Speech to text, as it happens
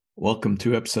Welcome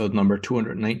to episode number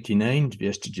 299,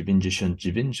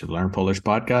 299 of Learn Polish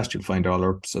Podcast. You'll find all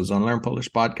our episodes on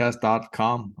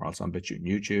learnpolishpodcast.com. We're also on BitChute and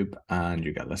YouTube, and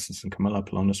you get lessons from Camilla,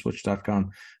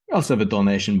 polonaswitch.com. We also have a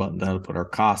donation button to help with our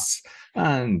costs,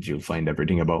 and you'll find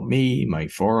everything about me, my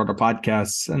 4 other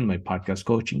podcasts, and my podcast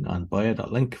coaching on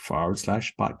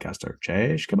bio.link/podcaster.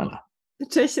 Cześć, Camilla.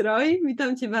 Cześć Roy,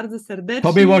 witam Cię bardzo serdecznie.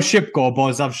 To było szybko,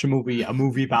 bo zawsze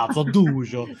mówi bardzo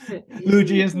dużo.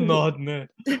 Ludzie jest nudny.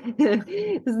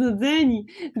 Znudzeni.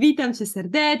 Witam Cię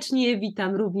serdecznie,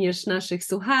 witam również naszych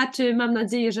słuchaczy. Mam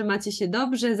nadzieję, że macie się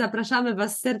dobrze. Zapraszamy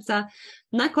Was z serca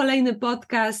na kolejny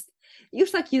podcast.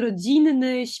 Już taki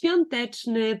rodzinny,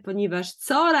 świąteczny, ponieważ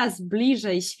coraz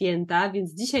bliżej święta,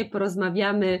 więc dzisiaj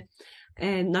porozmawiamy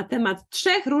na temat 3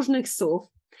 różnych słów.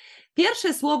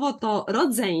 Pierwsze słowo to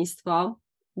rodzeństwo,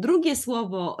 drugie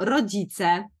słowo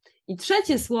rodzice i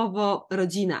trzecie słowo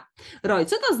rodzina. Roy,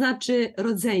 co to znaczy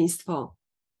rodzeństwo?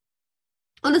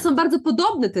 One są bardzo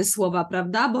podobne, te słowa,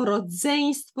 prawda? Bo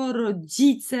rodzeństwo,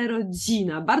 rodzice,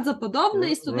 rodzina. Bardzo podobne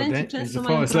i studenci często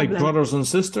mają problem. Like brothers and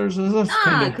sisters?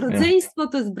 Tak, rodzeństwo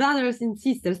to jest brothers and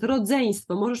sisters.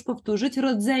 Rodzeństwo. Możesz powtórzyć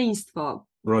rodzeństwo.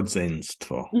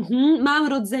 Rodzeństwo. Mam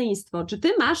rodzeństwo. Czy ty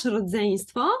masz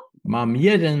rodzeństwo? Mam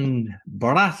jeden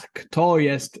brat, kto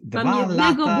jest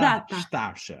 2 lata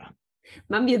starszy.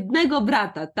 Mam jednego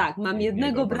brata, tak, mam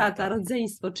jednego brata,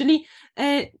 rodzeństwo, czyli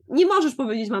nie możesz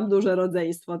powiedzieć mam duże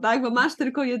rodzeństwo, tak, bo masz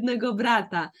tylko jednego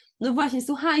brata. No właśnie,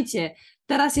 słuchajcie,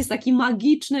 teraz jest taki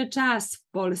magiczny czas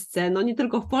w Polsce, no nie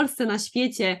tylko w Polsce, na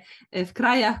świecie, w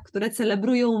krajach, które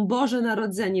celebrują Boże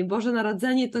Narodzenie. Boże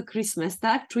Narodzenie to Christmas,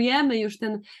 tak, czujemy już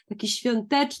ten taki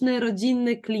świąteczny,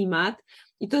 rodzinny klimat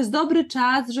i to jest dobry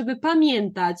czas, żeby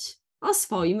pamiętać o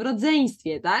swoim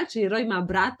rodzeństwie, tak, czyli Roy ma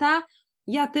brata,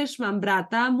 ja też mam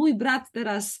brata, mój brat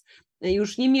teraz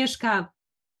już nie mieszka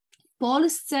w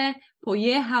Polsce,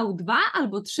 pojechał 2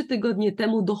 albo 3 tygodnie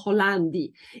temu do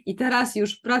Holandii i teraz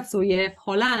już pracuje w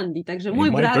Holandii, także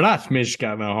mój brat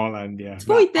mieszka na Holandii.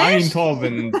 Twój też?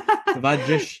 Eindhoven,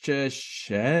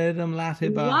 27 lat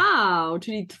chyba. Wow,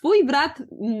 czyli twój brat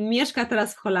mieszka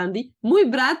teraz w Holandii, mój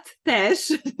brat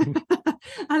też,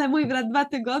 ale mój brat 2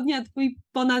 tygodnie, a twój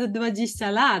ponad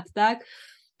 20 lat, tak?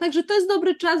 Także to jest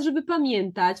dobry czas, żeby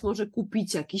pamiętać, może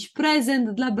kupić jakiś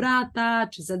prezent dla brata,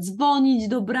 czy zadzwonić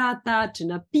do brata, czy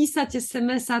napisać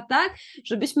SMS-a, tak?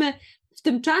 Żebyśmy w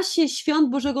tym czasie świąt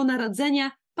Bożego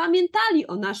Narodzenia pamiętali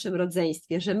o naszym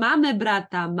rodzeństwie, że mamy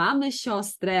brata, mamy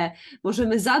siostrę,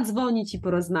 możemy zadzwonić i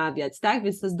porozmawiać, tak?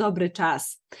 Więc to jest dobry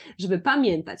czas, żeby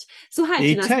pamiętać.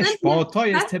 Słuchajcie, I też, bo to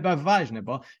jest chyba ważne,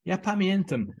 bo ja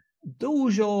pamiętam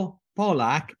dużo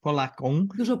Polakom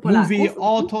dużo Polaków mówi,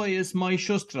 o to jest moja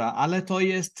siostra, ale to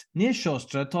jest nie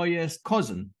siostra, to jest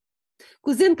cousin.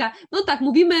 Kuzynka, no tak,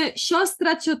 mówimy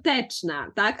siostra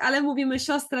cioteczna, tak, ale mówimy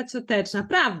siostra cioteczna,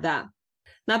 prawda?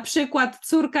 Na przykład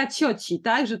córka cioci,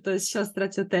 tak, że to jest siostra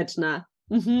cioteczna.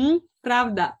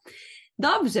 Prawda.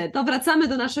 Dobrze, to wracamy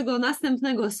do naszego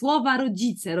następnego słowa,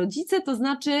 rodzice. Rodzice to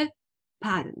znaczy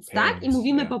parents, tak? I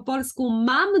mówimy po polsku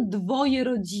mam 2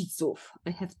 rodziców.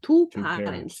 I have 2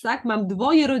 parents, tak? Mam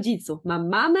 2 rodziców. Mam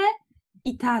mamę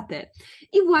i tatę.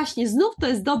 I właśnie znów to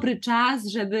jest dobry czas,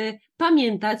 żeby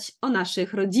pamiętać o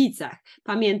naszych rodzicach.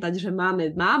 Pamiętać, że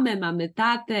mamy mamę, mamy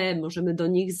tatę, możemy do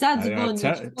nich zadzwonić,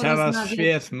 teraz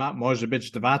świat może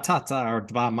być 2 tata albo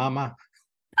 2 mama.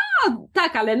 No,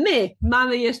 tak, ale my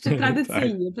mamy jeszcze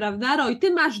tradycyjnie, tak. Prawda, Roy?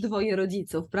 Ty masz 2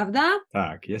 rodziców, prawda?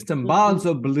 Tak, jestem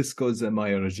bardzo blisko ze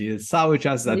moją rodziną. Cały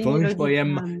czas zadzwonić, bo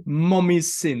jem mami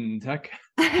syn, tak?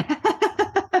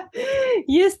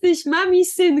 Jesteś mami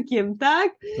synkiem,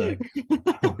 tak? Tak.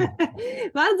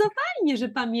 Bardzo fajnie, że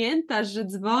pamiętasz, że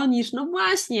dzwonisz. No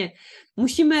właśnie,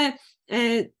 musimy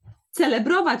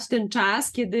celebrować ten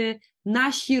czas, kiedy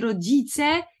nasi rodzice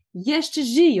jeszcze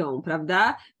żyją,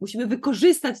 prawda? Musimy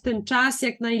wykorzystać ten czas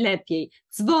jak najlepiej.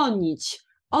 Dzwonić,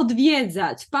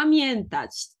 odwiedzać,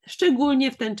 pamiętać,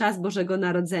 szczególnie w ten czas Bożego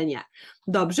Narodzenia.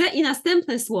 Dobrze, i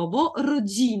następne słowo,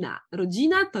 rodzina.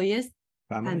 Rodzina to jest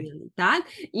family, tak?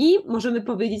 I możemy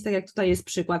powiedzieć, tak jak tutaj jest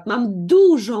przykład, mam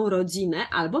dużą rodzinę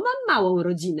albo mam małą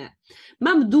rodzinę.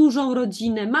 Mam dużą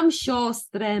rodzinę, mam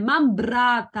siostrę, mam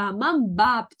brata, mam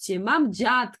babcię, mam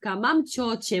dziadka, mam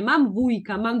ciocię, mam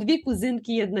wujka, mam 2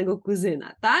 kuzynki, 1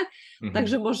 kuzyna, tak?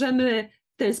 Także możemy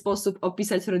w ten sposób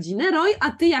opisać rodzinę. Roy,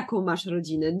 a ty jaką masz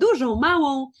rodzinę? Dużą,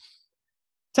 małą?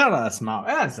 Teraz mało,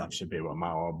 zawsze było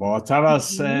mało, bo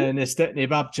teraz niestety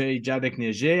babcia i dziadek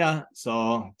nie żyją,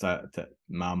 so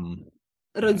mam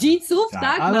rodziców,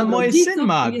 tak? Ale mój syn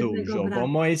ma dużo, bo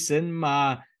mój syn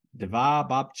ma 2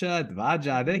 babcie, 2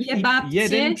 dziadek i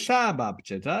 1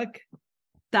 prababcie, tak?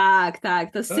 Tak,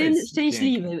 to syn jest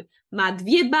szczęśliwy. piękne. Ma 2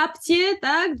 babcie,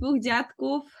 tak, 2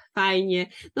 dziadków. Fajnie.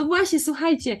 No właśnie,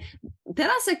 słuchajcie,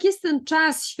 teraz jak jest ten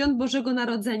czas Świąt Bożego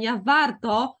Narodzenia,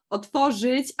 warto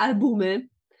otworzyć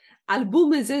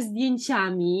albumy ze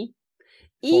zdjęciami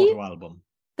i Photo album.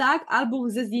 tak, album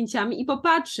ze zdjęciami i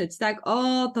popatrzeć, tak,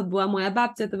 o, to była moja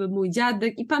babcia, to był mój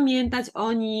dziadek i pamiętać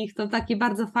o nich, to takie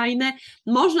bardzo fajne.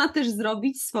 Można też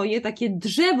zrobić swoje takie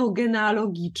drzewo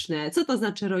genealogiczne. Co to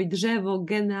znaczy, Roy, drzewo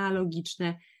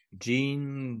genealogiczne?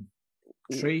 Gene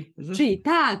tree, is it? Czyli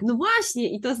tak, no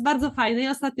właśnie i to jest bardzo fajne.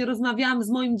 Ja ostatnio rozmawiałam z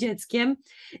moim dzieckiem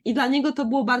i dla niego to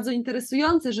było bardzo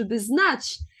interesujące, żeby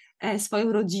znać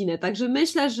swoją rodzinę. Także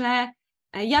myślę, że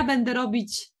ja będę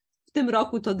robić w tym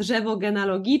roku to drzewo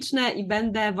genealogiczne i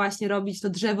będę właśnie robić to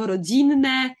drzewo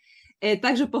rodzinne.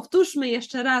 Także powtórzmy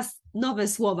jeszcze raz nowe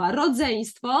słowa.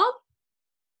 Rodzeństwo.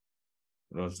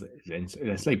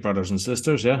 It's like brothers and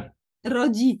sisters, yeah?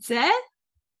 Rodzice.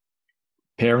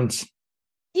 Parents.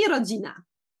 I rodzina.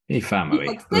 I family. I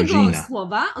od tego Rodzina.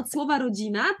 słowa, od słowa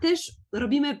rodzina też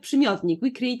robimy przymiotnik.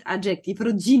 We create adjective,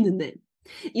 rodzinny.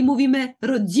 I mówimy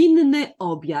rodzinny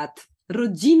obiad,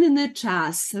 rodzinny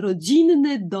czas,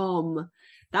 rodzinny dom,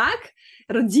 tak?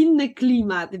 Rodzinny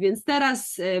klimat, więc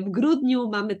teraz w grudniu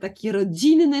mamy taki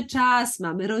rodzinny czas,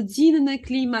 mamy rodzinny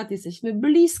klimat, jesteśmy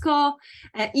blisko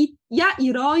i ja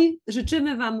i Roy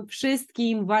życzymy Wam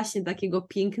wszystkim właśnie takiego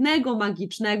pięknego,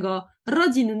 magicznego,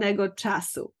 rodzinnego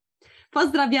czasu.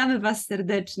 Pozdrawiamy Was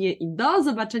serdecznie i do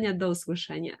zobaczenia, do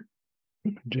usłyszenia.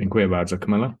 Dziękuję bardzo,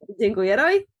 Camilla. Dziękuję,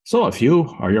 Roy. So if you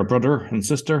or your brother and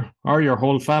sister or your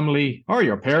whole family or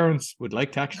your parents would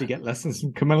like to actually get lessons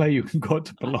from Camilla, you can go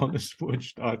to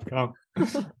polonaswitch.com.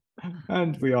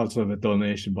 And we also have a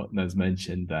donation button as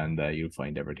mentioned, and you'll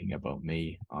find everything about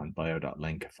me on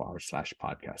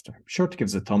bio.link/podcaster. Be sure to give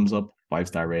us a thumbs up,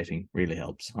 5-star rating really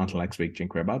helps. Until next week,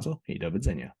 dziękuję bardzo i do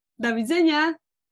widzenia. Do widzenia.